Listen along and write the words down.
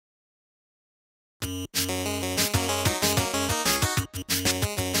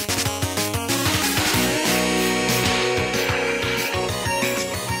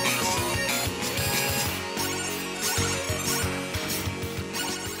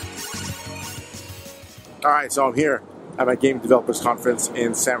All right, so I'm here at my Game Developers Conference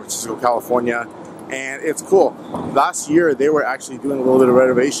in San Francisco, California, and it's cool. Last year, they were actually doing a little bit of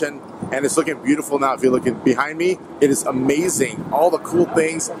renovation, and it's looking beautiful now. If you're looking behind me, it is amazing. All the cool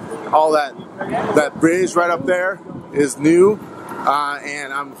things, all that bridge right up there is new,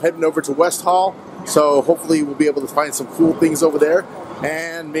 and I'm heading over to West Hall, so hopefully we'll be able to find some cool things over there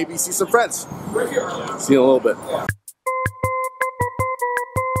and maybe see some friends. See you in a little bit.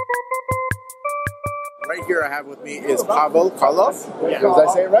 Right here I have with me is Pavel Karlov. Yeah. Did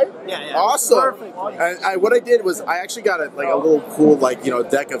I say it right? Yeah. Awesome. Perfect. And what I did was I actually got a little cool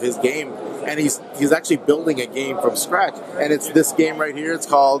deck of his game, and he's actually building a game from scratch. And it's this game right here. It's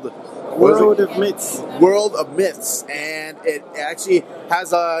called World of Myths. World of Myths, and it actually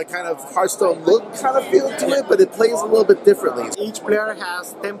has a kind of Hearthstone look kind of feel to it, but it plays a little bit differently. Each player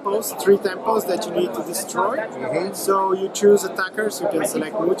has tempos, 3 tempos that you need to destroy. So you choose attackers, you can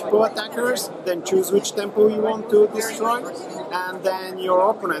select multiple attackers, then choose which tempo you want to destroy, and then your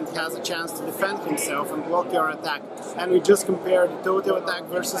opponent has a chance to defend himself and block your attack. And we just compare the total attack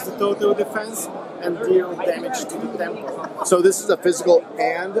versus the total defense and deal damage to the tempo. So this is a physical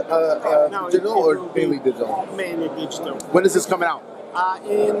and No, digital, it or will be mainly digital? Mainly digital. When is this coming out?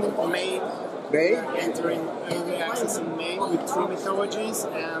 In May. May? Entering early access in May with 3 mythologies,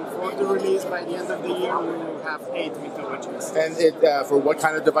 and for the release by the end of the year we will have 8 mythologies. And it for what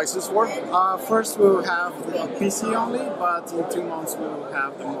kind of devices for? First we will have the PC only, but in 2 months we will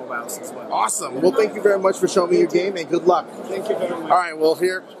have the mobiles as well. Awesome. Well, thank you very much for showing me your game, and good luck. Thank you very much. All right, well,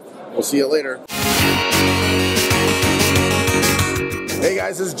 we'll see you later. Hey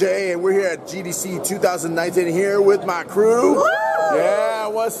guys, this is Jay, and we're here at GDC 2019 here with my crew. Woo! Yeah,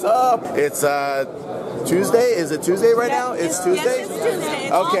 what's up? It's Tuesday. Is it Tuesday right now? It's Tuesday? Yes, it's Tuesday.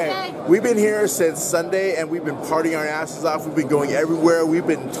 It's okay. We've been here since Sunday, and we've been partying our asses off. We've been going everywhere. We've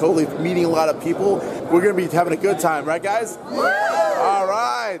been totally meeting a lot of people. We're going to be having a good time, right guys? Woo! All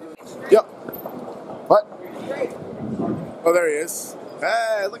right. Yep. What? Oh, there he is.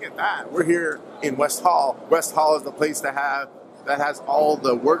 Hey, look at that. We're here in West Hall. West Hall is the place to have that has all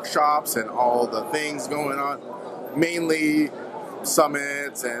the workshops and all the things going on, mainly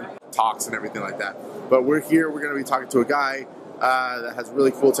summits and talks and everything like that. But we're here, we're going to be talking to a guy that has really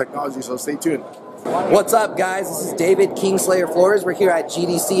cool technology, so stay tuned. What's up, guys? This is David Kingslayer Flores. We're here at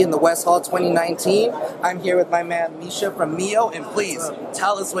GDC in the West Hall 2019. I'm here with my man Misha from Mio, and please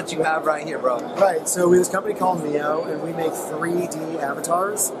tell us what you have right here, bro. Right, so we have this company called Mio, and we make 3D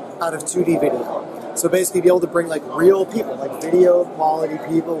avatars out of 2D video. So basically be able to bring like real people, like video quality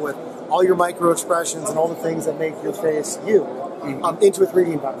people with all your micro expressions and all the things that make your face you, into a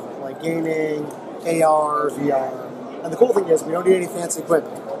 3D environment, like gaming, AR, VR. And the cool thing is we don't need any fancy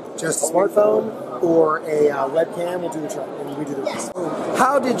equipment. Just a smartphone or a webcam will do the trick, and we do the rest.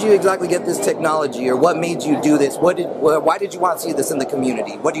 How did you exactly get this technology, or what made you do this? Why did you want to see this in the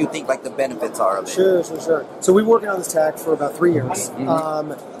community? What do you think like the benefits are of it? Sure. So we've been working on this tech for about 3 years,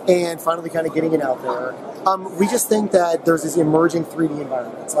 and finally kind of getting it out there. We just think that there's these emerging 3D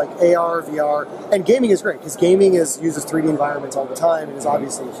environments, like AR, VR, and gaming is great, because gaming uses 3D environments all the time, and is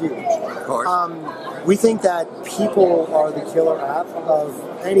obviously huge. Of course. We think that people are the killer app of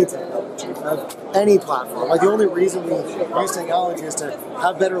any technology, of any platform. Like the only reason we use technology is to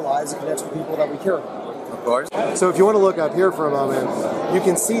have better lives and connect with people that we care about. Of course. So if you want to look up here for a moment, you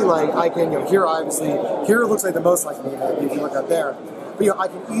can see like I can, here obviously, here it looks like the most like me, maybe if you look up there. But I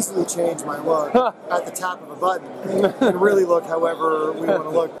can easily change my look at the tap of a button and really look however we want to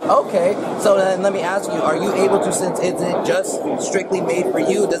look. Okay, so then let me ask you, are you able to, since it's just strictly made for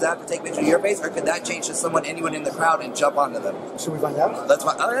you, does it have to take picture of your face, or could that change to anyone in the crowd and jump onto them? Should we find out? Let's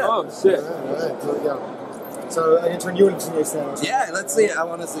find out. Oh, yeah. shit. All right, here we go. So I can turn you into a sandwich. Yeah, let's see it. I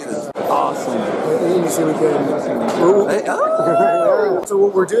want to see this. Awesome. You see we can. Hey, oh. So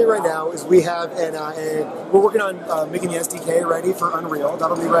what we're doing right now is we have we're working on making the SDK ready for Unreal.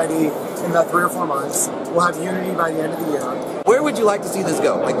 That'll be ready in about 3 or 4 months. We'll have Unity by the end of the year. Where would you like to see this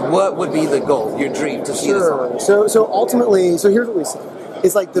go? Like, what would be the goal, your dream to see this on? So ultimately, here's what we see.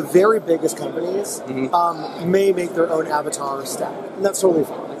 It's like the very biggest companies may make their own avatar stack, and that's totally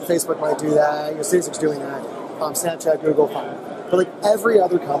fine. Like Facebook might do that. Facebook's doing that. Snapchat, Google, fine. But like every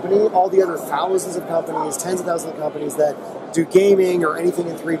other company, all the other thousands of companies, tens of thousands of companies that do gaming or anything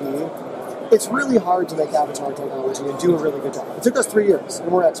in 3D, it's really hard to make avatar technology and do a really good job. It took us 3 years,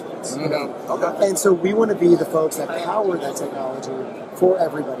 and we're experts. Okay. And so we want to be the folks that power that technology for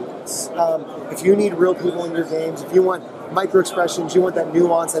everybody else. If you need real people in your games, if you want micro expressions, you want that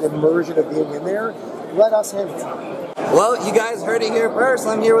nuance, that immersion of being in there, let us handle it. Well, you guys heard it here first.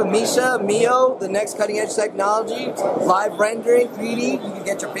 I'm here with Misha, Mio, the next cutting edge technology, live rendering, 3D. You can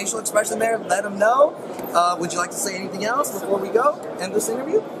get your facial expression there, let them know. Would you like to say anything else before we go end this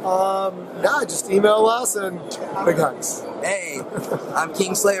interview? Nah, just email us and big hugs. Hey, I'm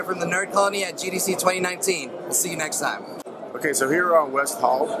Kingslayer from the Nerd Colony at GDC 2019. We'll see you next time. Okay, so here on West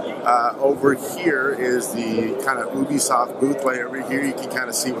Hall, over here is the kind of Ubisoft booth. Right over here, you can kind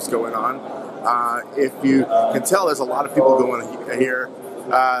of see what's going on. If you can tell, there's a lot of people going here.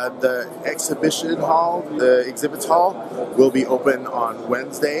 The exhibition hall, the exhibits hall, will be open on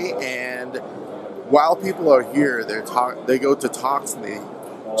Wednesday, and while people are here, they go to talks and they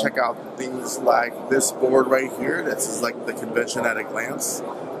check out things like this board right here. This is like the convention at a glance,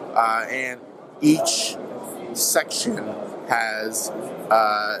 and each section has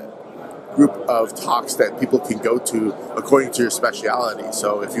group of talks that people can go to according to your speciality.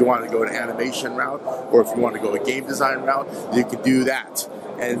 So if you want to go an animation route, or if you want to go a game design route, you can do that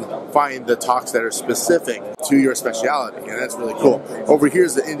and find the talks that are specific to your speciality, and that's really cool. Over here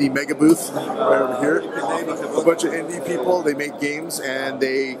is the Indie Mega Booth, right over here. A bunch of indie people, they make games and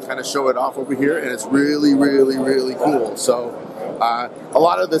they kind of show it off over here, and it's really, really, really cool. So a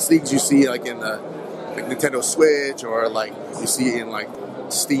lot of the things you see like in the Nintendo Switch, or like you see in like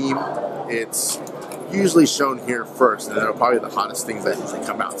Steam, it's usually shown here first, and they're probably the hottest things that usually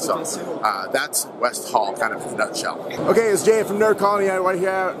come out. So that's West Hall, kind of in a nutshell. Okay, it's Jay from Nerd Colony. Right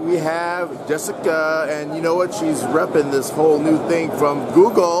here we have Jessica, and you know what? She's repping this whole new thing from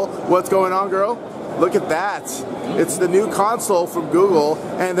Google. What's going on, girl? Look at that. It's the new console from Google,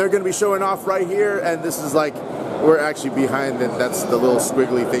 and they're going to be showing off right here, and this is like, we're actually behind it. That's the little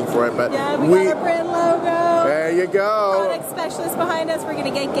squiggly thing for it. But yeah, we got our brand logo. There you go. Product specialist behind us. We're going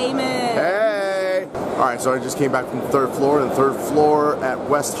to get gaming. Hey. All right, so I just came back from the third floor. The third floor at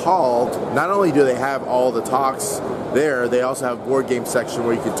West Hall, not only do they have all the talks there, they also have board game section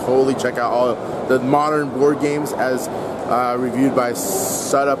where you can totally check out all the modern board games as reviewed by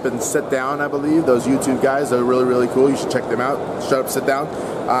Shut Up and Sit Down, I believe. Those YouTube guys, they're really, really cool. You should check them out. Shut Up, Sit Down.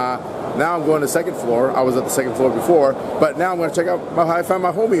 Now I'm going to the second floor. I was at the second floor before, but now I'm going to check out how I found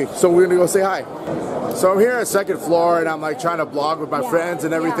my homie. So we're going to go say hi. So I'm here at second floor, and I'm like trying to blog with my friends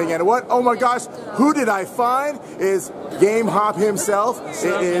and everything. And what? Oh my gosh, who did I find? Is Game Hop himself.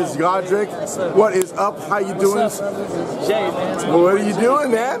 It is Godric. What is up? How you doing? What's up? This is Jay, man. What are you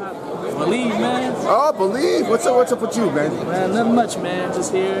doing, man? Believe, man. Oh, Believe. What's up with you, man? Man, nothing much, man.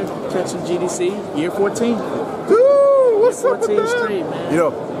 Just here catching GDC, year 14. What's up with that? Straight, man. You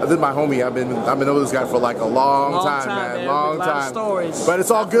know, this is my homie. I've been over this guy for like a long time, man. Long time. Stories. But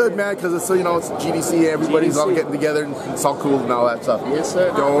it's all good, man, because it's, you know, it's GDC. Everybody's all getting together, and it's all cool and all that stuff. Yes,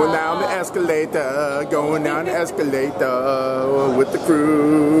 sir. Going down the escalator, going down the escalator with the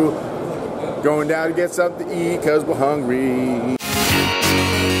crew. Going down to get something to eat because we're hungry.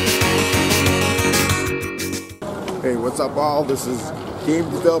 Hey, what's up, all? This is Game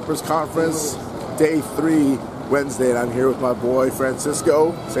Developers Conference, Day 3. Wednesday, and I'm here with my boy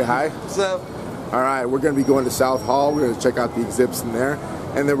Francisco. Say hi. What's up? All right, we're going to be going to South Hall. We're going to check out the exhibits in there,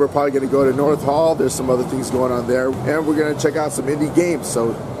 and then we're probably going to go to North Hall. There's some other things going on there, and we're going to check out some indie games.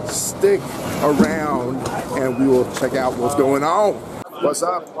 So stick around, and we will check out what's going on. What's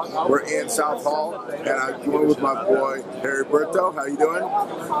up? We're in South Hall, and I'm going with my boy Heriberto. How you doing?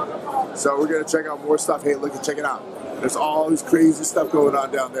 So we're going to check out more stuff. Hey, look, check it out. There's all this crazy stuff going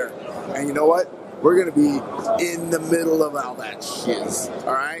on down there, and you know what? We're going to be in the middle of all that shit.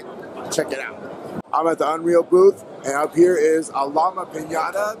 All right? Check it out. I'm at the Unreal booth, and up here is a llama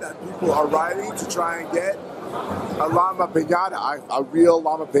piñata that people are riding to try and get a llama piñata, a real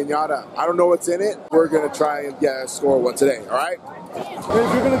llama piñata. I don't know what's in it. We're going to try and get a score one today. All right?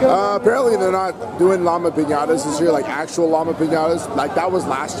 Apparently they're not doing llama piñatas this year, like actual llama piñatas. Like that was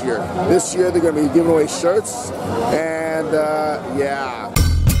last year. This year they're going to be giving away shirts, and yeah.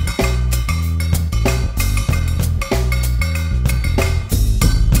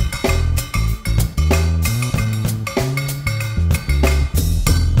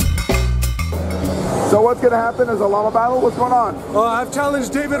 So what's going to happen is a llama battle? What's going on? I've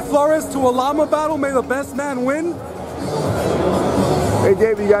challenged David Flores to a llama battle. May the best man win. Hey,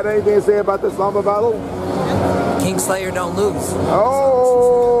 David, you got anything to say about this llama battle? Kingslayer don't lose.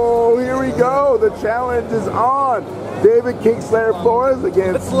 Oh, here we go. The challenge is on. David Kingslayer Flores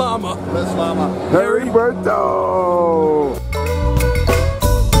against Let's llama. Heriberto.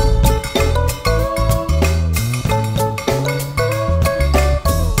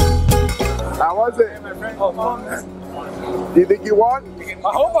 How was it? Do you think you won?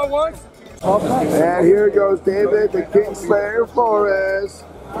 I hope I won. And here goes David the Kingslayer Flores.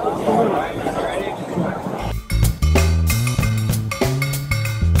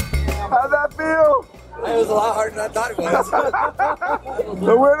 deal? It was a lot harder than I thought it was.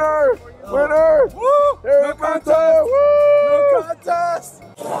 The winner! Woo! No contest! No contest!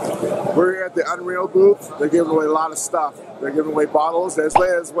 We're here at the Unreal booth. They're giving away a lot of stuff. They're giving away bottles. There's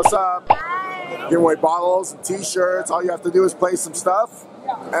Liz. What's up? Hi. Giving away bottles and t-shirts. All you have to do is play some stuff.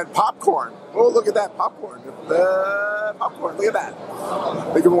 And popcorn. Oh, look at that popcorn. Popcorn. Look at that.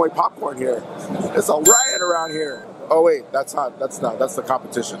 They're giving away popcorn here. It's a riot around here. Oh wait, that's the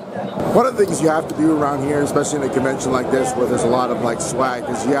competition. One of the things you have to do around here, especially in a convention like this where there's a lot of like swag,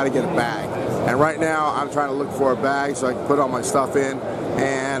 is you gotta get a bag. And right now I'm trying to look for a bag so I can put all my stuff in,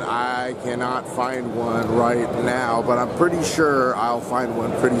 and I cannot find one right now, but I'm pretty sure I'll find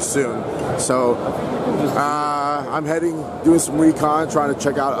one pretty soon. So I'm doing some recon, trying to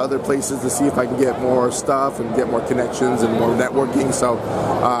check out other places to see if I can get more stuff and get more connections and more networking. So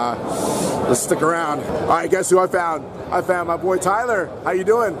let's stick around. All right, guess who I found? I found my boy Tyler. How you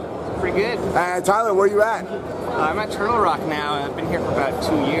doing? Pretty good. Tyler, where you at? I'm at Turtle Rock now. I've been here for about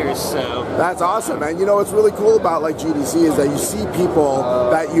 2 years, so. That's awesome, man. You know what's really cool about like GDC is that you see people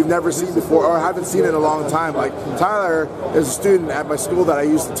that you've never seen before or haven't seen in a long time. Like Tyler is a student at my school that I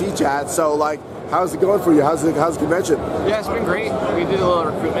used to teach at, so like, how's it going for you? How's the convention? Yeah, it's been great. We did a little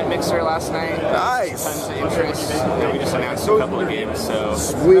recruitment mixer last night. Nice. Tons of interest. And we just announced a couple of games, so.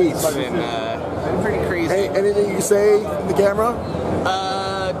 Sweet. It's been pretty crazy. Hey, anything you can say in the camera?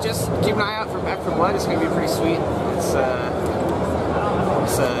 Just keep an eye out for Back 4 Blood. It's going to be pretty sweet.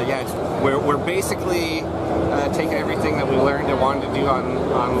 We're basically taking everything that we learned and wanted to do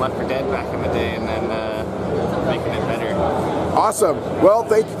on Left 4 Dead back in the day and then making it better. Awesome. Well,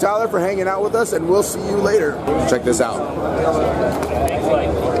 thank you, Tyler, for hanging out with us, and we'll see you later. Check this out.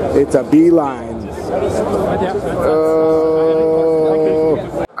 It's a beeline.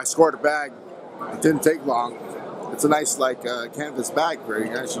 I scored a bag. It didn't take long. It's a nice like canvas bag,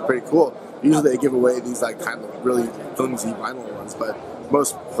 actually pretty cool. Usually they give away these like kind of really flimsy vinyl ones, but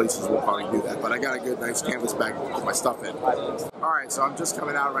most places will probably do that. But I got a good nice canvas bag to put my stuff in. Alright, so I'm just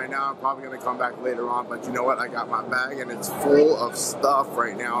coming out right now. I'm probably going to come back later on, but you know what? I got my bag and it's full of stuff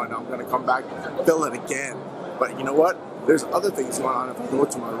right now, and I'm going to come back and fill it again. But you know what? There's other things going on. If you go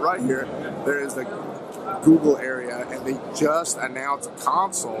to my right here, there is the Google area, and they just announced a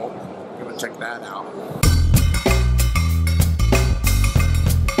console. I'm going to check that out.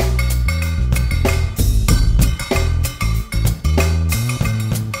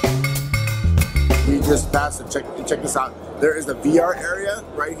 We just passed and check this out. There is a VR area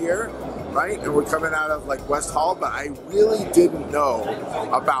right here, right? And we're coming out of like West Hall, but I really didn't know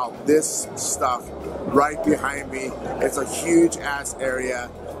about this stuff right behind me. It's a huge ass area,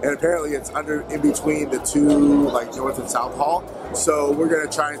 and apparently it's in between the two like North and South Hall. So we're gonna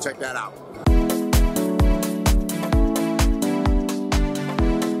try and check that out.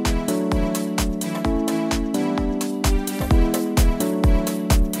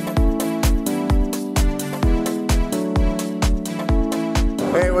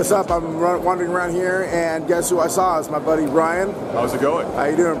 Hey, what's up? I'm wandering around here, and guess who I saw? It's my buddy Brian. How's it going? How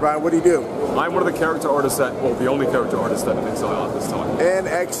you doing, Brian? What do you do? I'm one of the character artists the only character artist at Exile at this time. In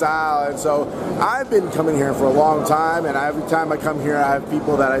Exile, and so I've been coming here for a long time, and every time I come here, I have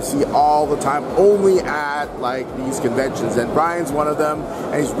people that I see all the time, only at like these conventions, and Brian's one of them,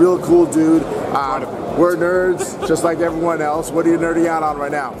 and he's a real cool dude. We're nerds, just like everyone else. What are you nerding out on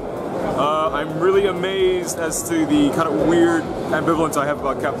right now? I'm really amazed as to the kind of weird ambivalence I have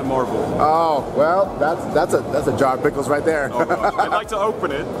about Captain Marvel. Oh, well, that's a jar of pickles right there. Oh, I'd like to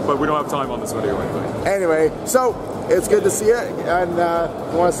open it, but we don't have time on this video anyway. Anyway, so it's good to see you, and I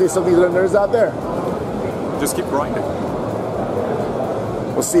want to see some of these other nerds out there. Just keep grinding.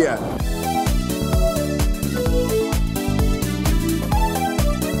 We'll see ya.